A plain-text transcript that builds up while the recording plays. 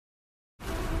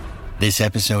This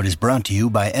episode is brought to you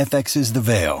by FX's The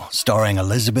Veil, starring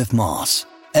Elizabeth Moss.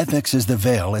 FX's The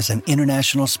Veil is an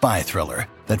international spy thriller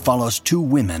that follows two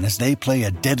women as they play a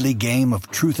deadly game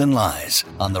of truth and lies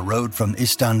on the road from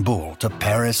Istanbul to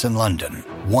Paris and London.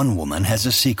 One woman has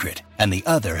a secret, and the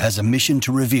other has a mission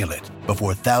to reveal it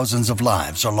before thousands of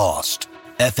lives are lost.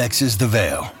 FX's The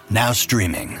Veil, now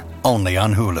streaming, only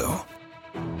on Hulu.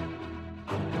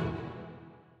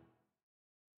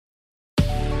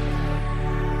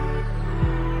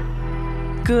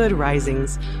 Good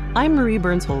Risings. I'm Marie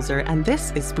Burns-Holzer, and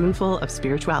this is Spoonful of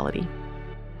Spirituality.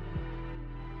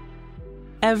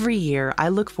 Every year, I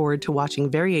look forward to watching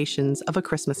variations of A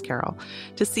Christmas Carol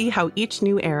to see how each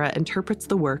new era interprets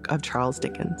the work of Charles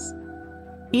Dickens.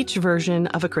 Each version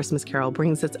of A Christmas Carol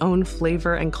brings its own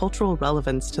flavor and cultural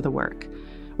relevance to the work,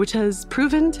 which has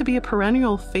proven to be a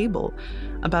perennial fable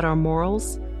about our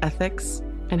morals, ethics,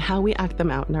 and how we act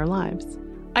them out in our lives.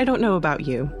 I don't know about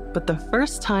you, but the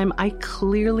first time I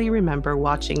clearly remember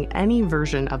watching any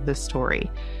version of this story,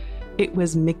 it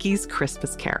was Mickey's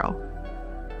Christmas Carol.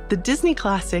 The Disney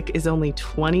classic is only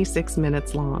 26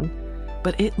 minutes long,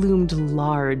 but it loomed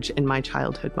large in my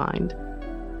childhood mind.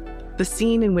 The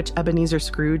scene in which Ebenezer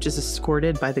Scrooge is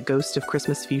escorted by the ghost of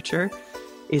Christmas future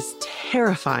is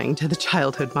terrifying to the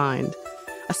childhood mind,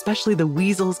 especially the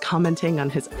weasels commenting on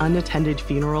his unattended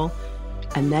funeral,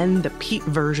 and then the Pete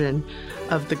version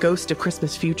of the ghost of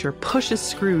Christmas future pushes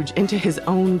Scrooge into his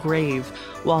own grave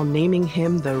while naming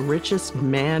him the richest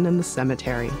man in the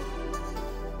cemetery.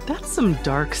 That's some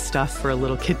dark stuff for a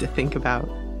little kid to think about,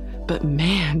 but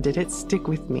man, did it stick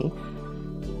with me.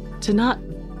 To not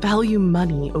value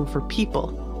money over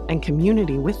people and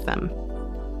community with them.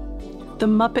 The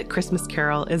Muppet Christmas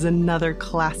Carol is another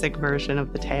classic version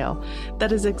of the tale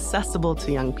that is accessible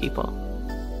to young people.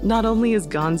 Not only is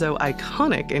Gonzo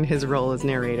iconic in his role as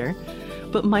narrator,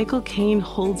 but Michael Caine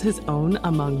holds his own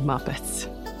among Muppets.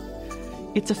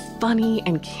 It's a funny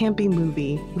and campy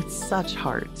movie with such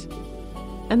heart.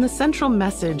 And the central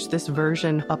message this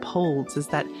version upholds is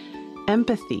that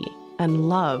empathy and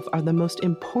love are the most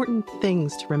important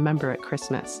things to remember at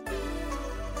Christmas.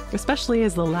 Especially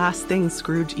as the last thing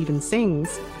Scrooge even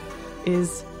sings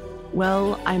is,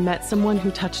 "Well, I met someone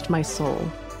who touched my soul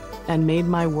and made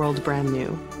my world brand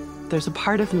new. There's a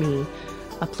part of me,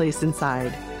 a place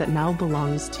inside, that now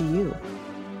belongs to you.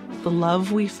 The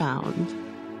love we found,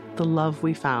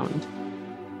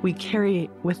 we carry it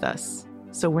with us,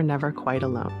 so we're never quite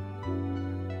alone."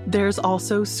 There's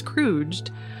also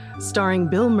Scrooged, starring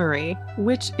Bill Murray,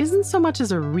 which isn't so much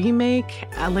as a remake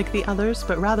like the others,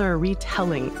 but rather a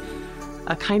retelling,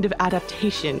 a kind of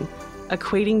adaptation,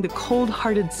 equating the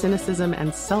cold-hearted cynicism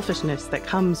and selfishness that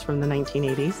comes from the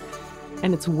 1980s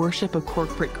and its worship of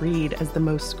corporate greed as the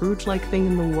most Scrooge-like thing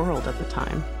in the world at the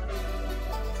time.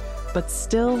 But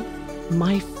still,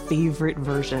 my favorite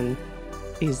version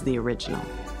is the original.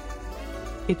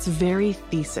 Its very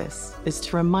thesis is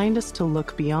to remind us to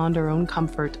look beyond our own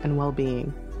comfort and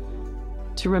well-being,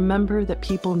 to remember that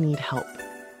people need help,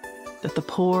 that the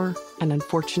poor and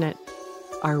unfortunate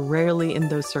are rarely in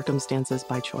those circumstances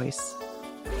by choice,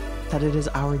 that it is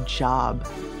our job,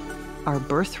 our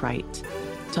birthright,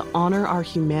 to honor our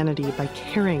humanity by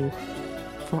caring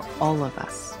for all of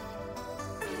us.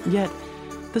 Yet,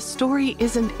 the story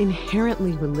isn't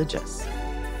inherently religious,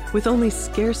 with only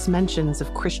scarce mentions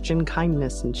of Christian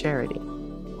kindness and charity.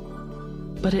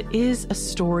 But it is a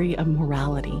story of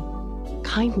morality,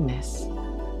 kindness,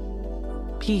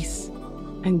 peace,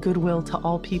 and goodwill to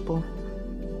all people.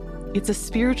 It's a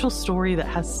spiritual story that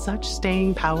has such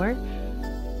staying power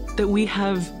that we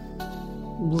have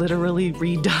literally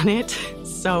redone it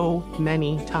so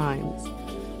many times.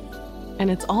 And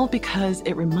it's all because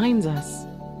it reminds us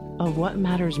of what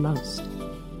matters most.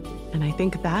 And I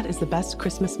think that is the best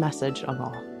Christmas message of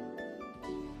all.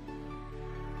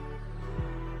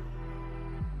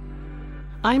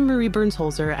 I'm Marie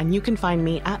Burns-Holzer, and you can find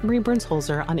me at Marie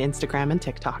Burns-Holzer on Instagram and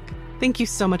TikTok. Thank you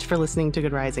so much for listening to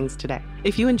Good Risings today.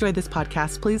 If you enjoyed this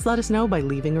podcast, please let us know by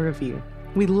leaving a review.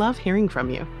 We love hearing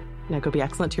from you. Now go be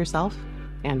excellent to yourself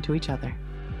and to each other.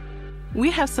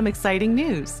 We have some exciting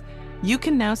news. You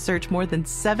can now search more than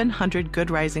 700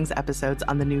 Good Risings episodes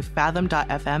on the new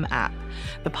Fathom.fm app,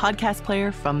 the podcast player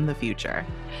from the future.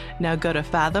 Now go to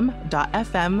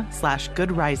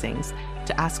fathom.fm/Good Risings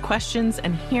to ask questions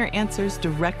and hear answers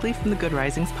directly from the Good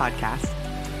Risings podcast.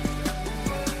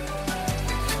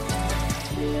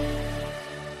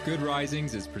 Good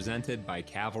Risings is presented by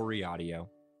Cavalry Audio.